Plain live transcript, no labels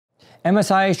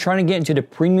MSI is trying to get into the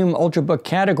premium Ultrabook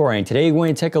category, and today we're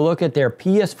going to take a look at their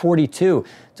PS42.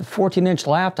 It's a 14-inch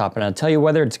laptop, and I'll tell you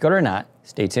whether it's good or not.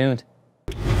 Stay tuned.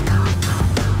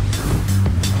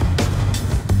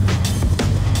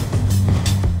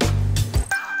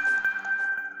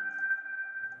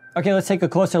 Okay, let's take a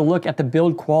closer look at the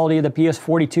build quality of the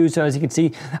PS42. So as you can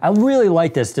see, I really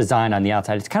like this design on the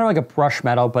outside. It's kind of like a brushed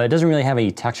metal, but it doesn't really have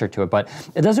any texture to it, but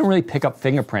it doesn't really pick up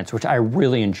fingerprints, which I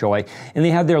really enjoy. And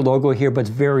they have their logo here, but it's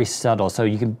very subtle, so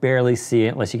you can barely see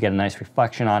it unless you get a nice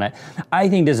reflection on it. I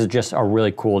think this is just a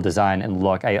really cool design and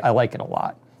look. I like it a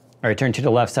lot. All right, turn to the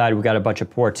left side, we've got a bunch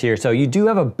of ports here. So you do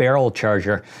have a barrel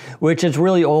charger, which is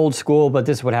really old school, but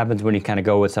this is what happens when you kind of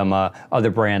go with some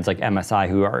other brands like MSI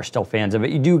who are still fans of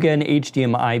it. You do get an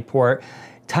HDMI port,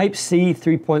 Type-C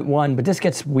 3.1, but this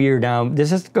gets weird now.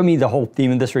 This is gonna be the whole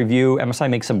theme of this review. MSI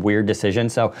makes some weird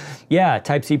decisions. So yeah,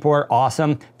 Type-C port,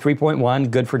 awesome. 3.1,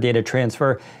 good for data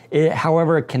transfer.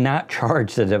 However, it cannot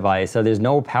charge the device. So there's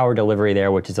no power delivery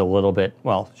there, which is a little bit,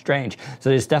 well, strange.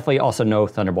 So there's definitely also no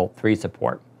Thunderbolt 3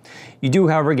 support. You do,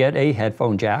 however, get a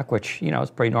headphone jack, which, you know,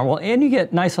 is pretty normal. And you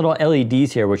get nice little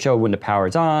LEDs here, which show when the power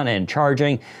is on and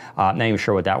charging. Not even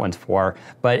sure what that one's for.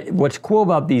 But what's cool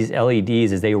about these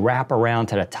LEDs is they wrap around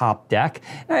to the top deck.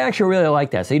 And I actually really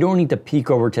like that. So you don't need to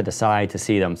peek over to the side to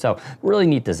see them. So really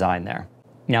neat design there.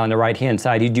 Now on the right-hand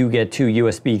side, you do get two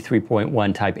USB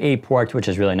 3.1 Type-A ports, which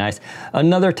is really nice.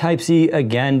 Another Type-C,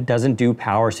 again, doesn't do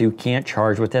power, so you can't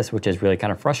charge with this, which is really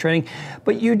kind of frustrating.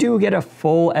 But you do get a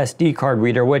full SD card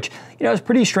reader, which, you know, is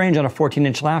pretty strange on a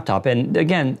 14-inch laptop. And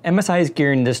again, MSI is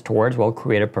gearing this towards, well,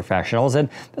 creative professionals, and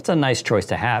that's a nice choice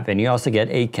to have. And you also get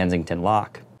a Kensington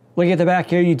lock. Looking at the back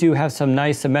here, you do have some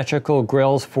nice symmetrical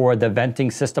grills for the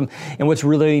venting system. And what's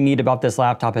really neat about this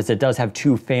laptop is it does have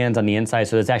two fans on the inside,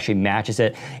 so this actually matches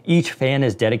it. Each fan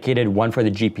is dedicated, one for the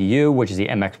GPU, which is the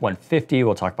MX150,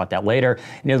 we'll talk about that later,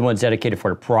 and the other one's dedicated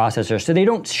for the processor, so they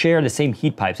don't share the same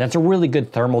heat pipes. That's a really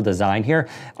good thermal design here.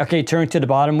 Okay, turn to the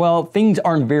bottom. Well, things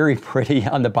aren't very pretty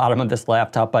on the bottom of this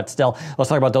laptop, but still, let's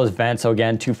talk about those vents. So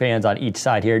again, two fans on each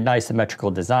side here, nice symmetrical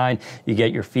design. You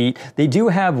get your feet. They do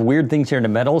have weird things here in the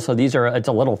middle, so these are, it's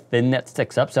a little thin that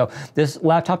sticks up. So this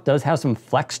laptop does have some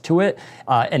flex to it,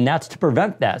 and that's to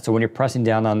prevent that. So when you're pressing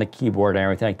down on the keyboard and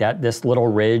everything like that, this little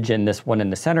ridge and this one in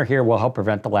the center here will help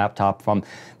prevent the laptop from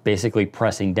basically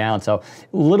pressing down. So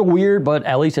a little weird, but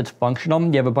at least it's functional.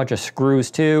 You have a bunch of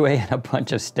screws too, and a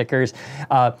bunch of stickers.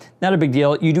 Not a big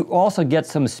deal. You do also get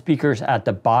some speakers at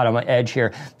the bottom edge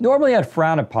here. Normally I'd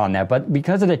frown upon that, but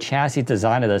because of the chassis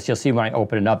design of this, you'll see when I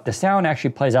open it up, the sound actually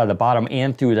plays out of the bottom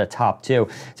and through the top too.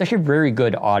 It's actually very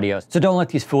good audio. So don't let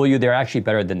these fool you. They're actually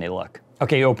better than they look.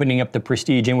 Okay, opening up the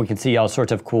Prestige, and we can see all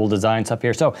sorts of cool design stuff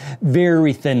here. So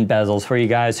very thin bezels for you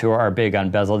guys who are big on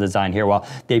bezel design here. Well,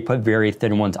 they put very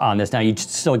thin ones on this. Now you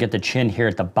still get the chin here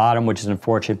at the bottom, which is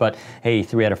unfortunate, but hey,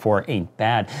 3 out of 4 ain't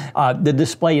bad. The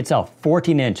display itself,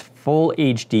 14-inch, full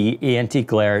HD,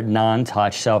 anti-glare,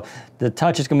 non-touch. So the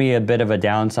touch is gonna be a bit of a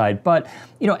downside, but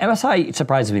you know, MSI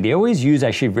surprises me. They always use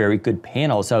actually very good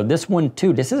panels. So this one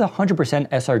too, this is 100%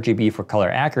 sRGB for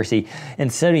color accuracy and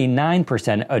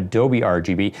 79% Adobe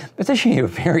RGB. It's actually a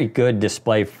very good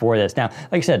display for this. Now,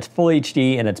 like I said, it's full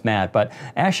HD and it's matte, but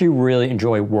I actually really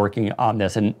enjoy working on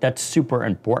this, and that's super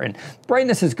important.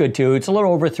 Brightness is good too. It's a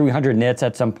little over 300 nits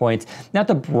at some points. Not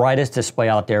the brightest display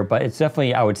out there, but it's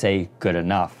definitely, I would say, good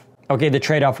enough. Okay, the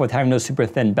trade-off with having those super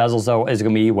thin bezels though is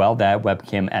gonna be, well, that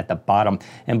webcam at the bottom.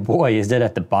 And boy, is it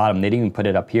at the bottom. They didn't even put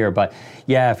it up here, but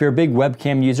yeah, if you're a big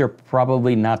webcam user,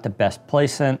 probably not the best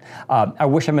placement. I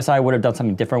wish MSI would have done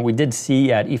something different. We did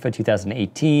see at IFA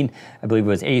 2018, I believe it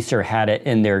was Acer had it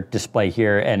in their display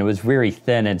here, and it was very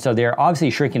thin. And so they're obviously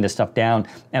shrinking this stuff down.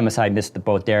 MSI missed the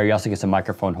boat there. You also get some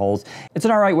microphone holes. It's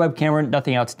an all right web camera,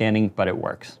 nothing outstanding, but it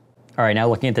works. All right, now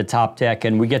looking at the top deck,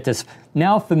 and we get this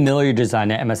now familiar design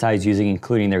that MSI is using,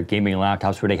 including their gaming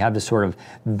laptops, where they have this sort of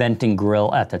venting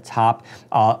grill at the top.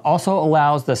 Also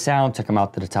allows the sound to come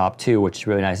out to the top too, which is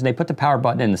really nice. And they put the power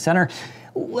button in the center.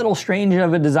 A little strange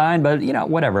of a design, but you know,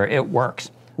 whatever, it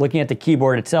works. Looking at the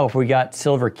keyboard itself, we got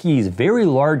silver keys, very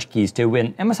large keys too,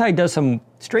 and MSI does some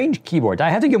strange keyboards. I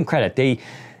have to give them credit. They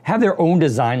have their own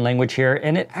design language here,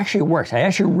 and it actually works. I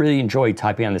actually really enjoy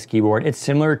typing on this keyboard. It's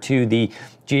similar to the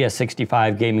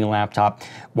GS65 gaming laptop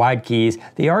wide keys.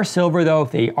 They are silver though,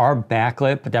 they are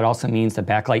backlit, but that also means the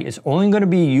backlight is only gonna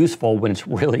be useful when it's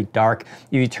really dark.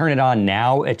 If you turn it on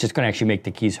now, it's just gonna actually make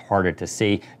the keys harder to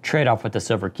see. Trade off with the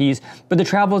silver keys, but the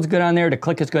travel is good on there, the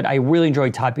click is good. I really enjoy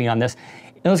typing on this.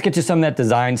 Now let's get to some of that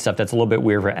design stuff that's a little bit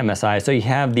weird for MSI. So you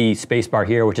have the spacebar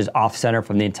here, which is off center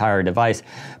from the entire device.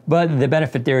 But the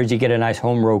benefit there is you get a nice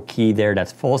home row key there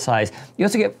that's full size. You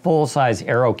also get full size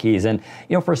arrow keys. And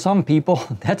you know, for some people,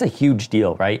 that's a huge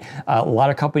deal, right? A lot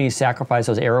of companies sacrifice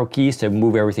those arrow keys to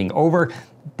move everything over.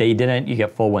 They didn't. You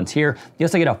get full ones here. You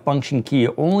also get a function key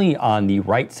only on the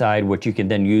right side, which you can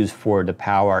then use for the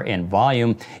power and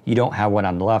volume. You don't have one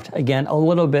on the left. Again, a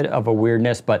little bit of a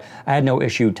weirdness, but I had no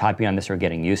issue typing on this or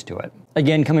getting used to it.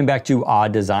 Again, coming back to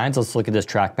odd designs, let's look at this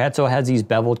trackpad. So it has these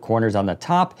beveled corners on the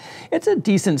top. It's a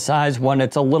decent size one.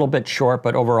 It's a little bit short,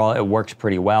 but overall it works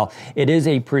pretty well. It is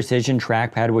a precision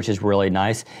trackpad, which is really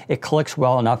nice. It clicks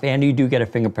well enough, and you do get a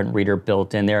fingerprint reader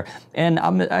built in there. And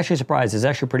I'm actually surprised. It's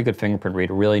actually a pretty good fingerprint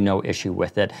reader. Really no issue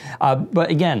with it. But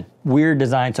again, weird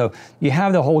design. So you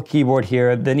have the whole keyboard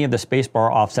here, then you have the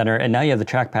spacebar off center, and now you have the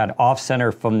trackpad off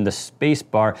center from the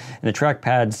spacebar, and the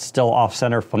trackpad's still off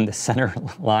center from the center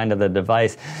line of the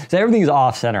device. So everything's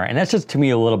off center, and that's just to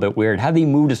me a little bit weird. Had they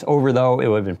moved this over though, it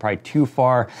would have been probably too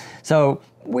far. So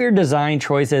weird design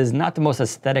choices, not the most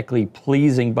aesthetically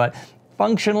pleasing, but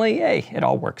functionally, hey, it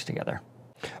all works together.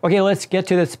 Okay, let's get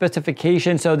to the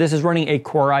specification. So this is running a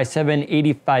Core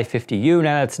i7-8550U.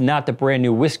 Now that's not the brand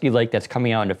new Whiskey Lake that's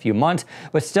coming out in a few months,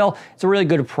 but still, it's a really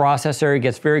good processor. It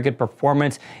gets very good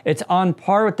performance. It's on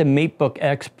par with the MateBook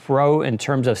X Pro in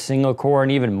terms of single core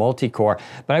and even multi-core.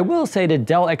 But I will say the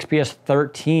Dell XPS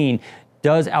 13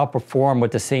 does outperform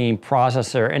with the same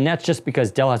processor, and that's just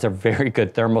because Dell has a very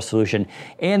good thermal solution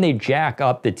and they jack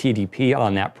up the TDP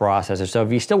on that processor. So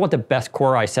if you still want the best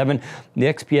Core i7, the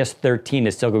XPS 13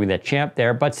 is still going to be the champ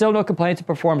there, but still no complaints, it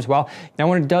performs well. Now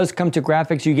when it does come to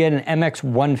graphics, you get an MX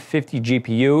 150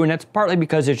 GPU, and that's partly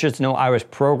because there's just no Iris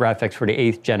Pro graphics for the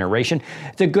 8th generation.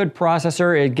 It's a good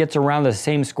processor. It gets around the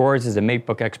same scores as the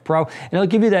MateBook X Pro, and it'll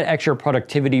give you that extra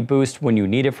productivity boost when you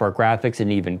need it for graphics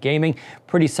and even gaming.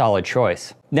 Pretty solid choice.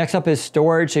 Next up is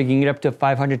storage, so you can get up to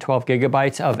 512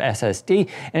 gigabytes of SSD,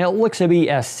 and it looks to be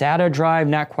a SATA drive,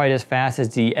 not quite as fast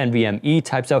as the NVMe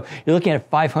type. So you're looking at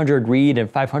 500 read and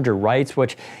 500 writes,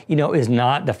 which, you know, is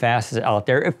not the fastest out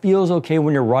there. It feels okay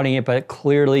when you're running it, but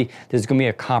clearly there's going to be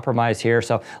a compromise here.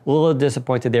 So a little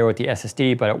disappointed there with the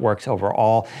SSD, but it works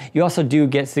overall. You also do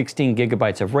get 16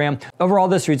 gigabytes of RAM. Overall,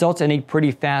 this results in a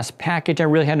pretty fast package. I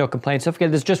really had no complaints. Don't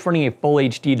forget, this is just running a full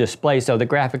HD display, so the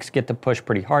graphics get to push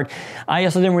pretty hard. I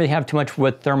also didn't really have too much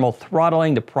with thermal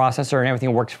throttling. The processor and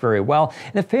everything works very well.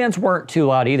 And the fans weren't too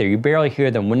loud either. You barely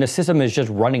hear them. When the system is just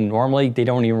running normally, they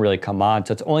don't even really come on.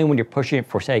 So it's only when you're pushing it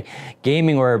for, say,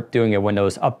 gaming or doing a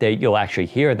Windows update, you'll actually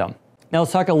hear them. Now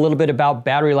let's talk a little bit about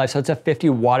battery life. So it's a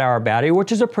 50 watt-hour battery,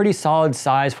 which is a pretty solid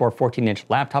size for a 14-inch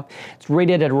laptop. It's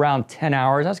rated at around 10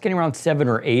 hours. I was getting around 7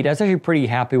 or 8. I was actually pretty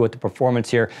happy with the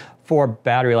performance here for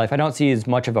battery life. I don't see as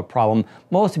much of a problem,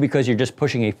 mostly because you're just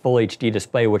pushing a full HD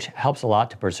display, which helps a lot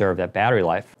to preserve that battery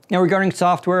life. Now regarding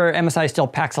software, MSI still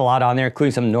packs a lot on there,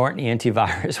 including some Norton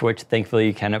antivirus, which thankfully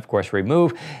you can of course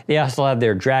remove. They also have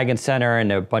their Dragon Center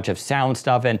and a bunch of sound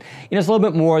stuff, and you know, it's a little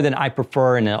bit more than I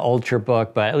prefer in an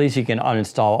Ultrabook, but at least you can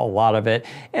uninstall a lot of it,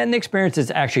 and the experience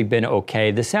has actually been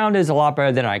okay. The sound is a lot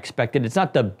better than I expected. It's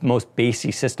not the most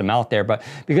bassy system out there, but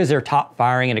because they're top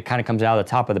firing and it kind of comes out of the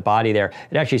top of the body there,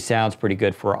 it actually sounds pretty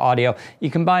good for audio.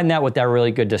 You combine that with that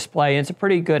really good display, and it's a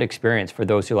pretty good experience for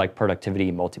those who like productivity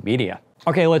and multimedia.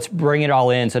 Okay, let's bring it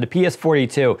all in. So the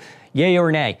PS42, yay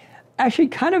or nay? Actually,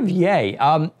 kind of yay.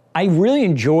 I really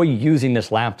enjoy using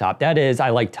this laptop. That is, I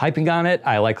like typing on it,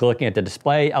 I like looking at the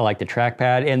display, I like the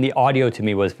trackpad, and the audio to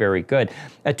me was very good.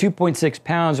 At 2.6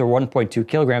 pounds or 1.2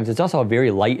 kilograms, it's also a very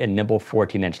light and nimble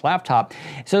 14-inch laptop.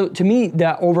 So to me,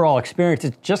 the overall experience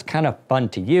is just kind of fun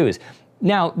to use.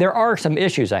 Now, there are some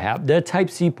issues I have. The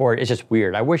Type-C port is just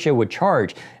weird. I wish it would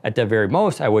charge at the very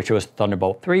most. I wish it was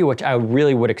Thunderbolt 3, which I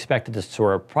really would expect at this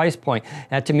sort of price point.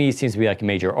 That to me seems to be like a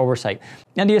major oversight.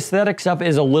 Now, the aesthetic stuff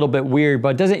is a little bit weird, but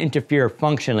it doesn't interfere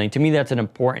functionally. To me, that's an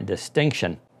important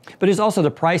distinction. But there's also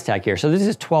the price tag here. So this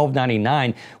is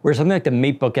 $12.99, where something like the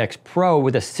MateBook X Pro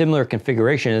with a similar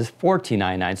configuration is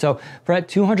 $14.99. So for that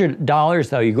 $200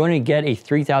 though, you're going to get a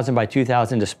 3000 by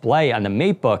 2000 display on the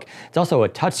MateBook. It's also a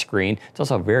touchscreen. It's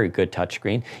also a very good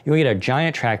touchscreen. You're going to get a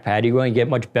giant trackpad. You're going to get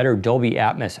much better Dolby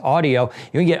Atmos audio.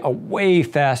 You're going to get a way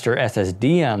faster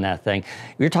SSD on that thing.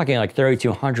 You're talking like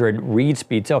 3200 read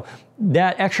speed. So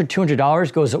that extra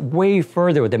 $200 goes way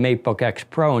further with the MateBook X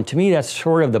Pro, and to me that's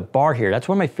sort of the bar here. That's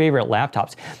one of my favorite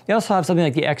laptops. They also have something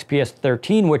like the XPS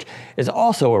 13, which is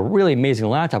also a really amazing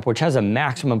laptop, which has a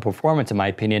maximum performance in my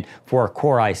opinion for a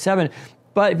Core i7.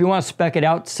 But if you want to spec it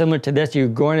out similar to this, you're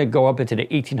going to go up into the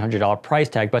 $1,800 price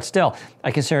tag, but still, I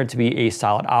consider it to be a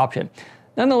solid option.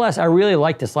 Nonetheless, I really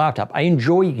like this laptop. I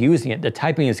enjoy using it. The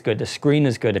typing is good, the screen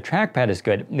is good, the trackpad is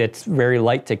good. It's very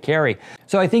light to carry.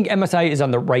 So I think MSI is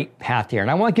on the right path here, and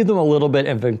I want to give them a little bit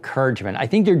of encouragement. I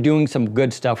think they're doing some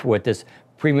good stuff with this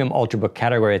premium Ultrabook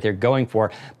category that they're going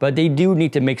for, but they do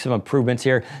need to make some improvements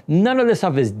here. None of this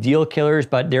stuff is deal killers,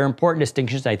 but they're important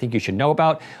distinctions I think you should know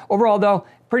about. Overall though,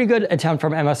 pretty good attempt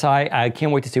from MSI. I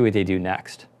can't wait to see what they do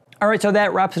next. All right, so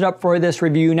that wraps it up for this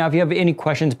review. Now, if you have any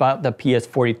questions about the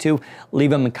PS42, leave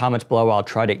them in comments below. I'll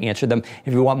try to answer them.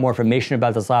 If you want more information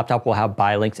about this laptop, we'll have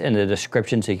buy links in the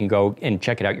description so you can go and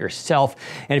check it out yourself.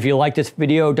 And if you like this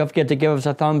video, don't forget to give us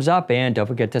a thumbs up and don't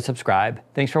forget to subscribe.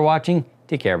 Thanks for watching.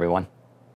 Take care, everyone.